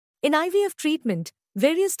In IVF treatment,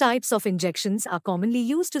 various types of injections are commonly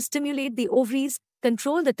used to stimulate the ovaries,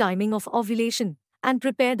 control the timing of ovulation, and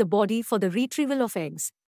prepare the body for the retrieval of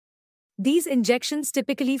eggs. These injections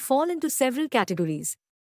typically fall into several categories.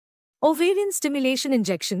 Ovarian stimulation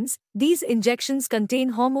injections. These injections contain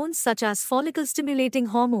hormones such as follicle-stimulating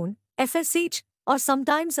hormone, FSH, or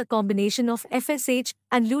sometimes a combination of FSH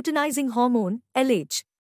and luteinizing hormone, LH.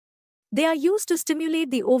 They are used to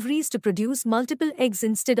stimulate the ovaries to produce multiple eggs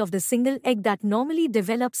instead of the single egg that normally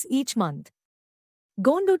develops each month.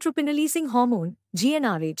 Gonadotropin-releasing hormone,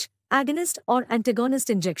 GnRH, agonist or antagonist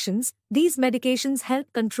injections. These medications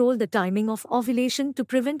help control the timing of ovulation to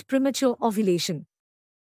prevent premature ovulation.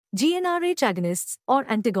 GnRH agonists or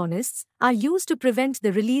antagonists are used to prevent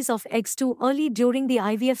the release of eggs too early during the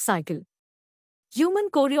IVF cycle. Human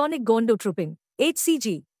chorionic gonadotropin,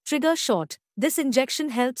 HCG, trigger short. This injection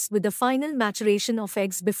helps with the final maturation of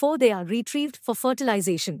eggs before they are retrieved for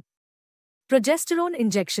fertilization. Progesterone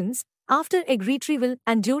injections. After egg retrieval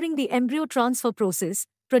and during the embryo transfer process,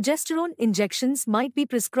 progesterone injections might be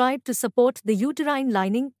prescribed to support the uterine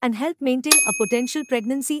lining and help maintain a potential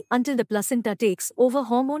pregnancy until the placenta takes over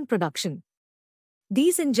hormone production.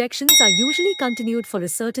 These injections are usually continued for a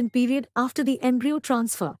certain period after the embryo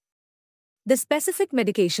transfer. The specific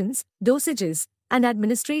medications, dosages, and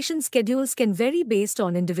administration schedules can vary based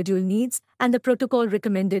on individual needs and the protocol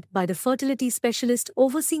recommended by the fertility specialist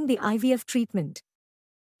overseeing the IVF treatment.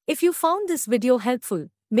 If you found this video helpful,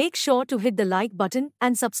 make sure to hit the like button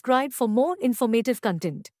and subscribe for more informative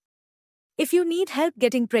content. If you need help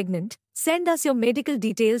getting pregnant, send us your medical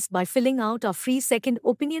details by filling out our free second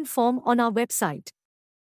opinion form on our website.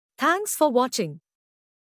 Thanks for watching.